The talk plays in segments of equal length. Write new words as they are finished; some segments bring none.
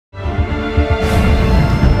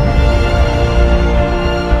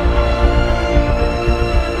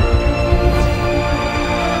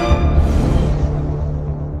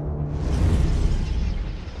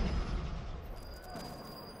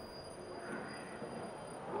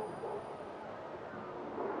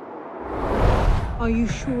Are you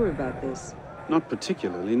sure about this? Not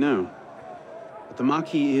particularly, no. But the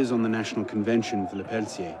Marquis is on the National Convention with Le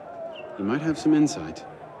Pelletier. He might have some insight.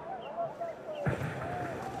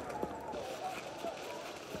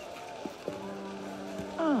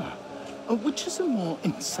 Which is a more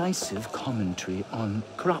incisive commentary on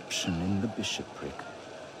corruption in the bishopric?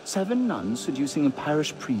 7 nuns seducing a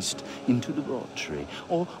parish priest into debauchery,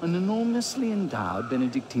 or an enormously endowed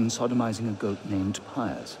Benedictine sodomizing a goat named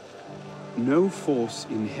Pius? No force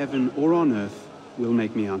in heaven or on earth will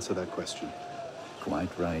make me answer that question. Quite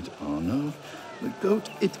right, Arno. The goat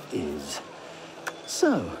it is.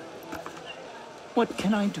 So, what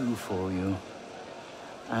can I do for you?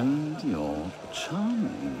 And your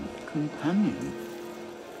charming companion.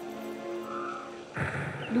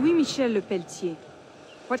 Louis-Michel Le Pelletier.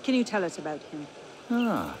 What can you tell us about him?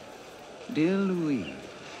 Ah, dear Louis.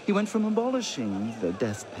 He went from abolishing the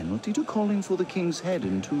death penalty to calling for the king's head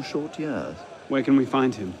in 2 short years. Where can we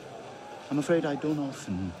find him? I'm afraid I don't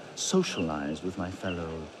often socialize with my fellow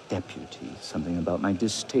deputies. Something about my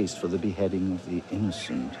distaste for the beheading of the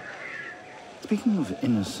innocent. Speaking of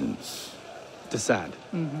innocence... De Sade.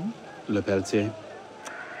 Le Pelletier.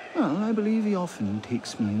 Well, I believe he often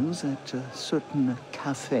takes meals at a certain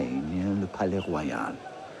cafe near Le Palais Royal.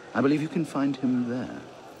 I believe you can find him there.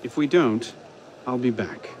 If we don't, I'll be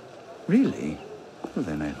back. Really? Well,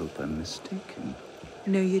 then I hope I'm mistaken.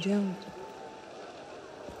 No, you don't.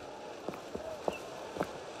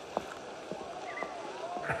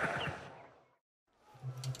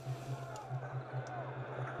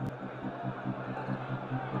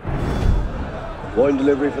 Wine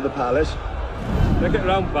delivery for the palace. Take it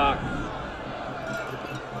round back.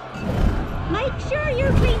 Make sure you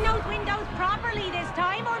clean those windows properly this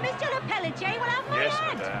time, or Mr. Le Pelletier will have my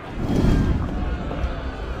head. Madame.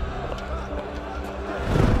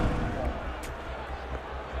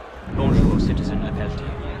 Bonjour, Citizen Le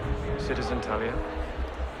Pelletier. Citizen Talia.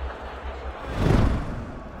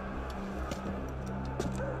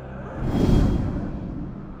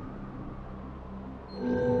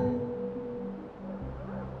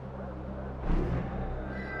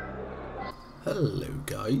 Hello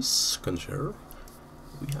guys, Concher.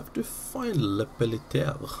 We have to find Le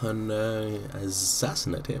Pelletier and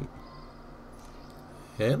assassinate him.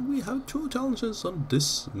 And we have 2 challenges on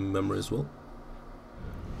this memory as well.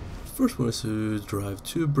 First one is to drive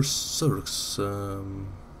 2 berserks, I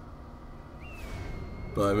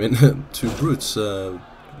mean 2 brutes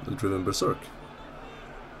driven berserk.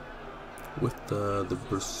 With the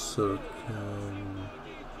berserk,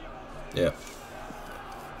 yeah.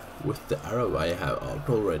 With the arrow I have out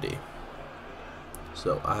already.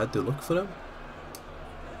 So I had to look for them.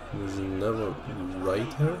 There's never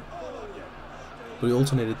right here. But we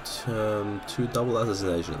also needed 2 double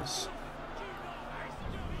assassinations.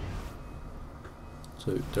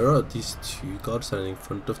 So there are these 2 guards standing in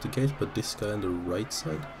front of the gate, but this guy on the right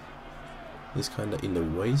side is kinda in the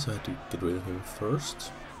way, so I had to get rid of him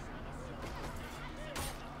first.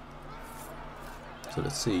 So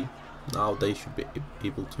let's see. Now they should be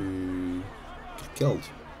able to get killed.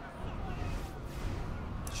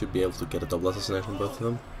 Should be able to get a double assassination on both of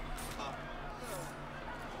them.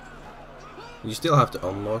 You still have to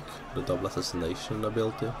unlock the double assassination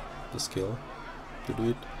ability, the skill, to do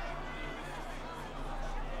it.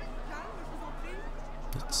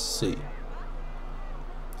 Let's see.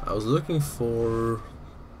 I was looking for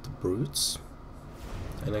the brutes,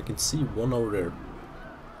 and I can see one over there.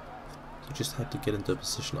 So just had to get into a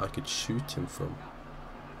position I could shoot him from.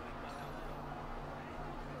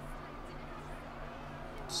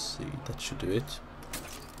 Let's see, that should do it.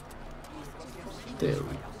 There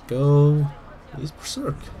we go. He's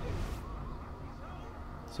berserk.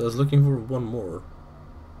 So I was looking for one more.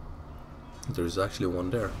 There's actually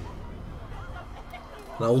one there.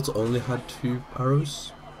 And I also only had 2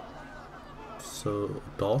 arrows, so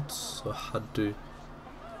dots, so I had to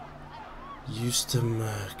use them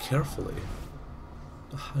carefully.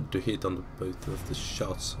 I had to hit on both of the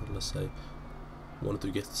shots unless I wanted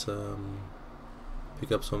to get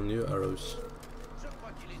pick up some new arrows,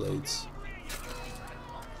 blades.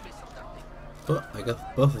 But I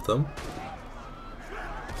got both of them.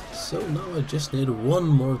 So now I just need one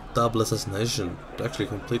more double assassination to actually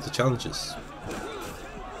complete the challenges.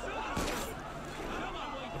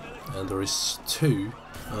 And there is 2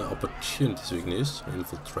 opportunities we can use: an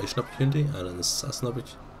infiltration opportunity and an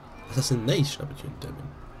assassination opportunity. I mean,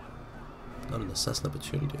 not an assassin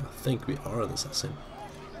opportunity. I think we are an assassin.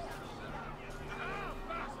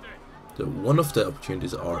 So one of the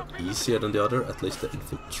opportunities are easier than the other. At least the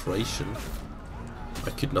infiltration I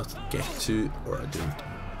could not get to, or I didn't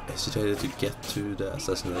hesitated to get to the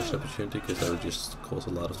assassination opportunity because that would just cause a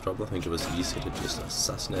lot of trouble. I think it was easy to just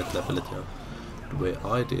assassinate Lepeletier the way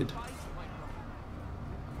I did.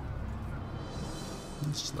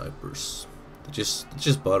 These snipers, they're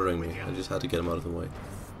just bothering me. I just had to get them out of the way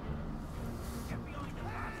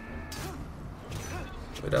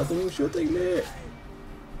without them shooting me.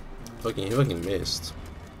 He fucking missed.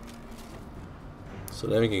 So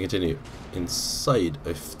then we can continue inside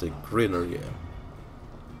of the greenery.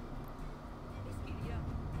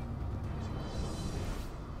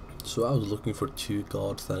 So I was looking for two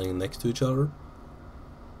guards standing next to each other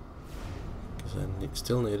because I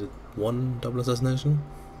still needed one double assassination.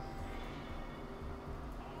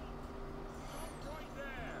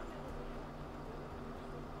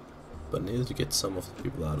 But I needed to get some of the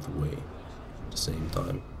people out of the way at the same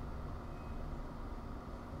time.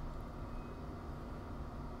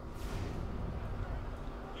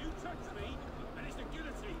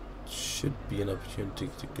 Should be an opportunity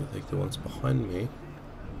to take the ones behind me.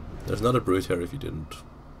 There's not a brute here if you didn't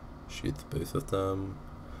shoot both of them.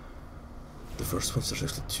 The first ones, there's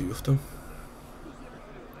actually two of them.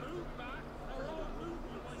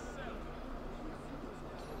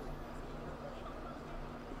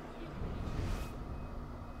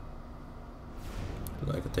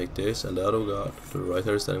 And I can take this, and the other guard to the right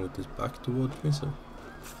here is standing with his back towards me, so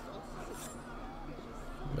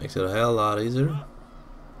makes it a hell lot easier.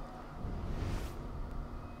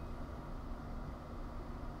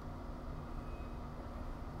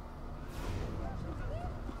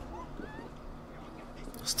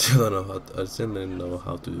 I still didn't know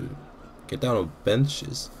how to get down on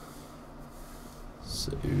benches,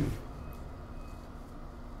 so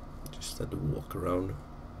just had to walk around,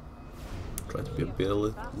 try to be a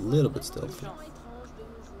little bit stealthy.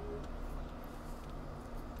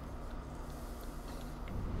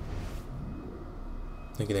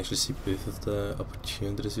 I can actually see both of the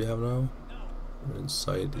opportunities we have now. We're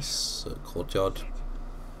inside this courtyard.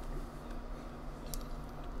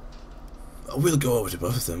 I will go over to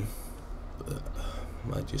both of them, but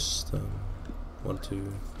I just want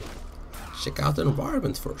to check out the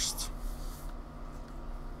environment first.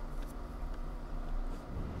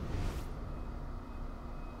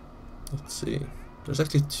 Let's see. There's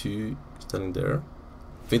actually two standing there.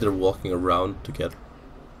 I think they're walking around together.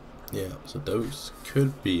 Yeah, so those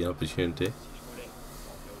could be an opportunity.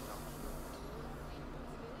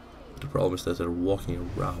 The problem is that they're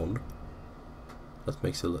walking around. That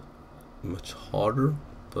makes it much harder,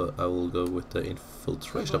 but I will go with the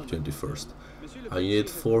infiltration opportunity first. I need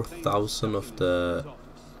 4,000 of the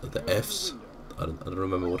Fs. I don't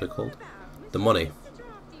remember what they're called. The money.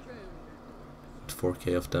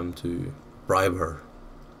 4k of them to bribe her.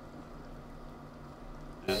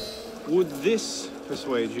 Would this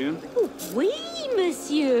persuade you? Oui,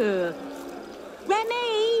 monsieur.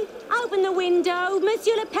 Remy, open the window.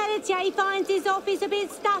 Monsieur Le Pelletier finds his office a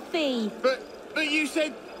bit stuffy. But you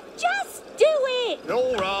said... Just do it!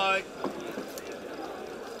 All right.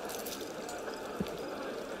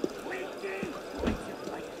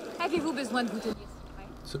 Avez-vous besoin de vous tenir?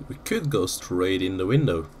 So we could go straight in the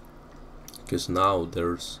window, because now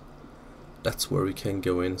that's where we can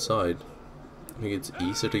go inside. I think it's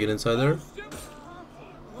easier to get inside there.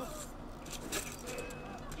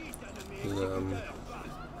 And,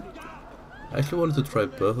 I actually wanted to try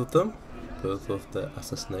both of them, both of the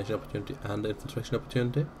assassination opportunity and the infiltration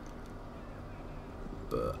opportunity,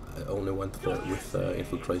 but I only went with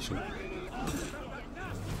infiltration.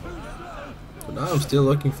 So now I'm still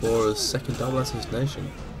looking for a second double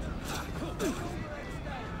assassination.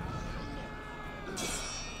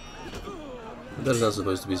 That is not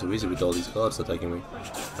supposed to be so easy with all these guards attacking me.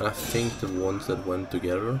 And I think the ones that went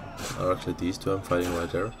together are actually these two I'm fighting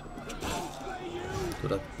right there. So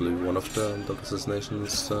that blew one of the double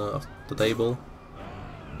assassinations off the table.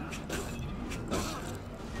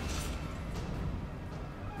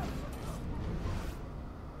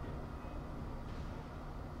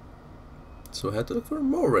 So I had to look for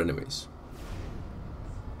more enemies.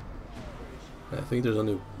 I think there's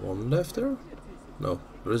only one left there. No,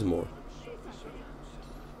 there is more.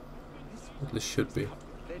 At least should be.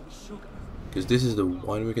 Because this is the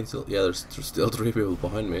one we can still... Yeah, there's still 3 people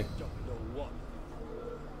behind me.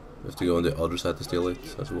 We have to go on the other side to steal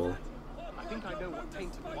it as well. I think I know what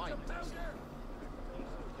tainted wine does.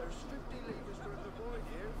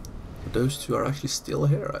 Those two are actually still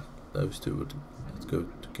here. Those two would go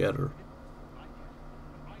together.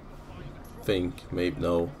 Think, maybe,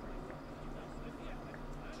 no.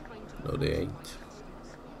 No, they ain't.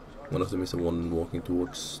 One of them is the one walking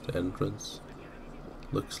towards the entrance.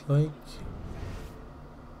 Looks like.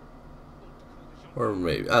 Or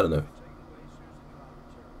maybe, I don't know.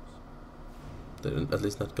 They're at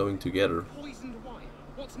least not going together. Poisoned wine.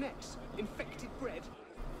 What's next? Infected bread?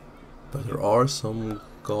 But there are some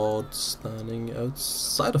gods standing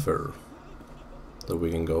outside of her that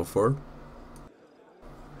we can go for.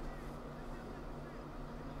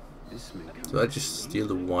 So I just steal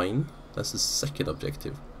the wine. That's the second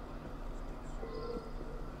objective.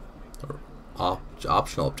 Or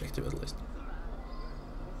optional objective at least.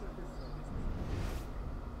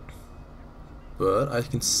 But I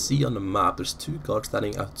can see on the map there's two guards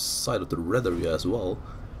standing outside of the red area as well,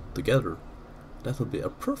 together. That would be a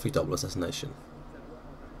perfect double assassination.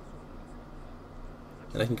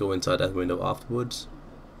 And I can go inside that window afterwards,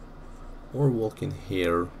 or walk in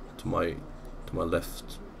here to my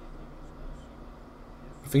left.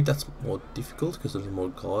 I think that's more difficult because there's more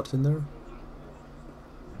guards in there.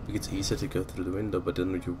 I think it's easier to go through the window, but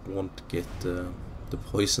then you won't get the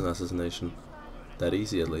poison assassination that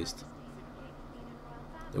easy, at least.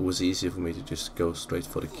 It was easier for me to just go straight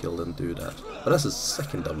for the kill than do that. But that's a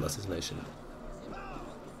second double assassination.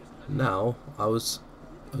 Now I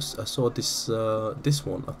saw this this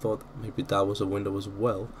one. I thought maybe that was a window as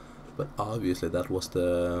well, but obviously that was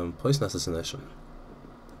the poison assassination.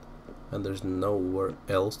 And there's nowhere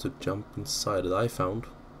else to jump inside that I found.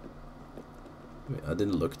 I mean, I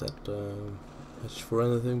didn't look that much for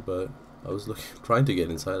anything, but I was trying to get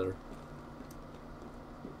inside there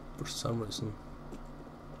for some reason.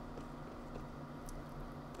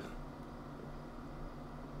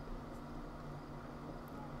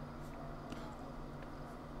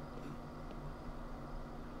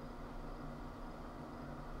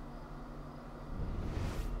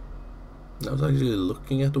 I was actually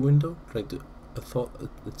looking at the window, trying to. I thought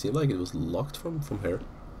it seemed like it was locked from here.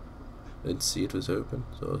 I didn't see it was open,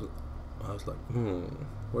 so I was like,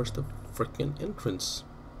 where's the freaking entrance?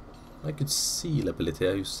 I could see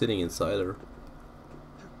L'Abilité who's sitting inside her.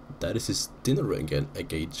 That is his dinner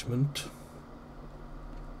engagement.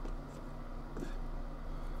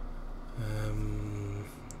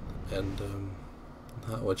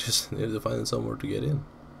 Now I just need to find somewhere to get in.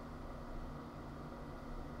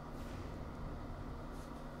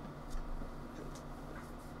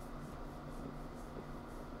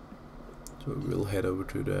 So we'll head over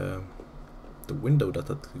to the window that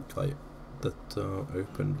guy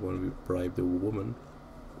opened when we bribed the woman.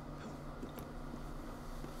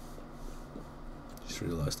 Just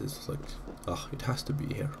realized it's like, it has to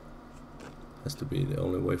be here. Has to be the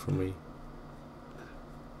only way for me.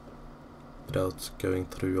 Without going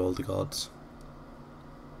through all the guards.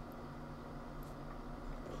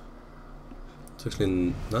 It's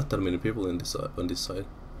actually not that many people in this on this side.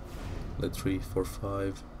 Like 3, 4,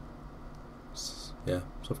 5. Yeah,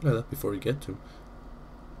 something like that before you get to him.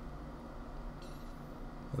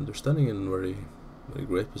 And they're standing in very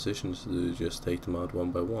great positions to just take them out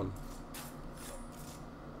one by one.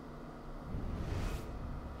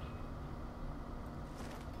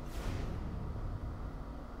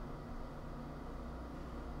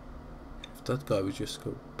 If that guy would just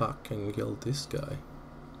go back and kill this guy.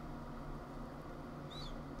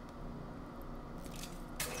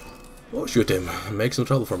 Oh, shoot him! Make some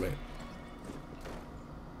trouble for me.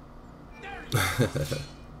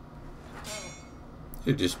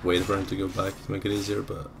 You just wait for him to go back to make it easier,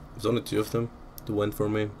 but there's only 2 of them to win for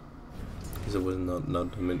me because there was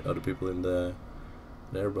not many other people in the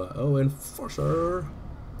nearby. Oh, enforcer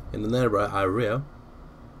in the nearby area.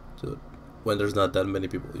 So when there's not that many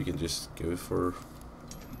people, you can just go for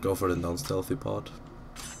the non-stealthy part.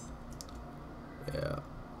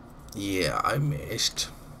 Yeah, I missed.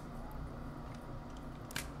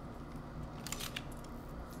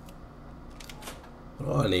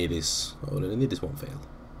 All I need is one fail.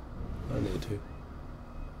 I need to.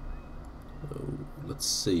 So let's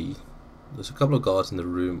see. There's a couple of guards in the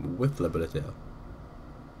room with L'Abilité.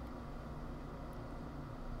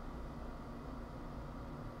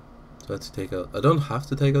 So I have to take out. I don't have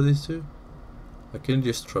to take out these 2. I can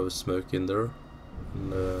just throw smoke in there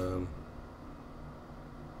and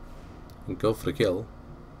go for the kill.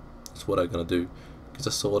 That's what I'm gonna do, because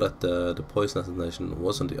I saw that the poison assassination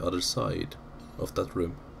was on the other side of that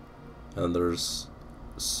room, and there's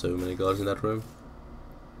so many guards in that room.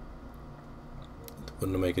 It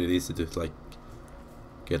wouldn't make it easy to like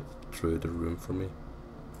get through the room for me.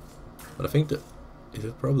 But I think that it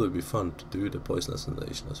would probably be fun to do the poison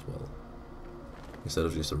assassination as well, instead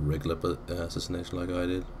of just a regular assassination like I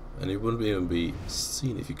did. And it wouldn't even be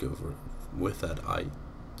seen if you go for it with that, I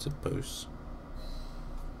suppose.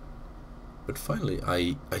 But finally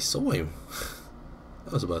I saw him.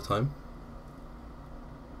 That was about time.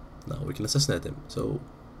 Now we can assassinate him. So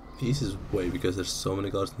easiest way, because there's so many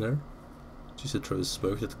guards in there, just to throw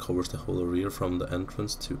smoke that covers the whole area from the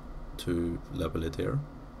entrance to La Pelletière.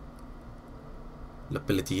 La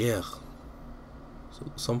Pelletière. So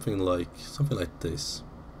something like this.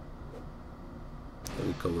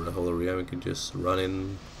 We cover the whole area. We can just run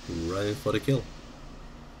in for the kill,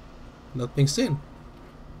 not being seen.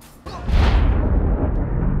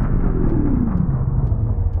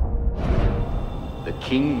 The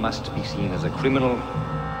king must be seen as a criminal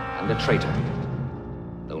and a traitor.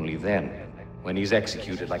 Only then, when he's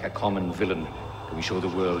executed like a common villain, can we show the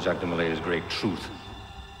world Jacques de Malay's great truth.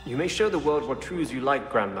 You may show the world what truths you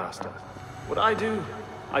like, Grandmaster. What I do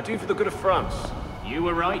for the good of France. You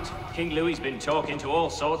were right. King Louis's been talking to all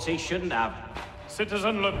sorts he shouldn't have.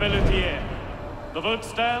 Citizen Le Pelletier, the vote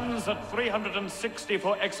stands at 360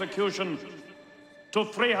 for execution to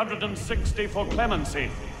 360 for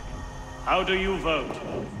clemency. How do you vote?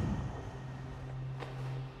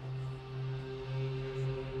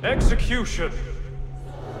 Execution!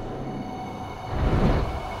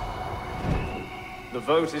 The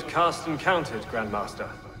vote is cast and counted, Grandmaster.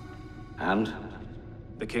 And?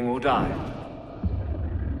 The king will die.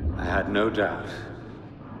 I had no doubt.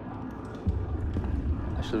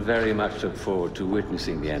 I shall very much look forward to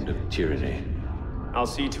witnessing the end of tyranny. I'll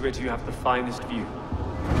see to it you have the finest view.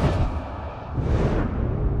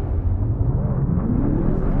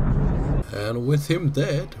 And with him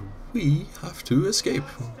dead, we have to escape.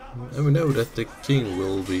 And we know that the king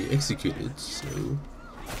will be executed, so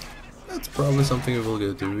that's probably something we will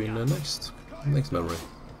go do in the next memory.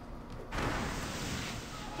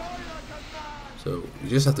 So you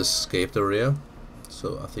just have to escape the area.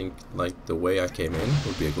 So I think like the way I came in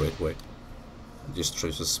would be a great way. Just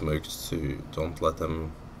trace the smoke to don't let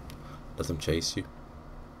them chase you.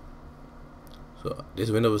 So this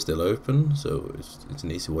window is still open, so it's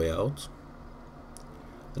an easy way out.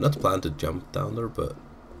 I'm not planning to jump down there, but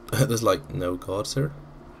there's like no guards here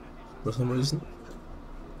for some reason.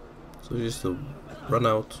 So just to run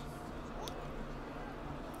out.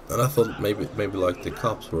 And I thought maybe like the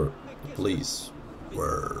cops were the police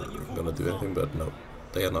were gonna do anything, but no,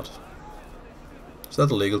 they are not. Is that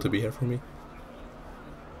illegal to be here for me?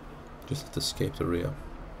 Just have to escape the area.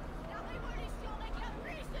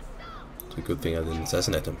 It's a good thing I didn't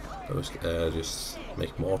assassinate him. That was just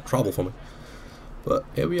make more trouble for me. But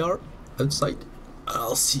here we are outside.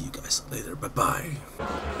 I'll see you guys later. Bye bye.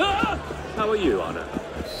 How are you, Anna?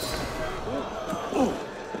 Oh!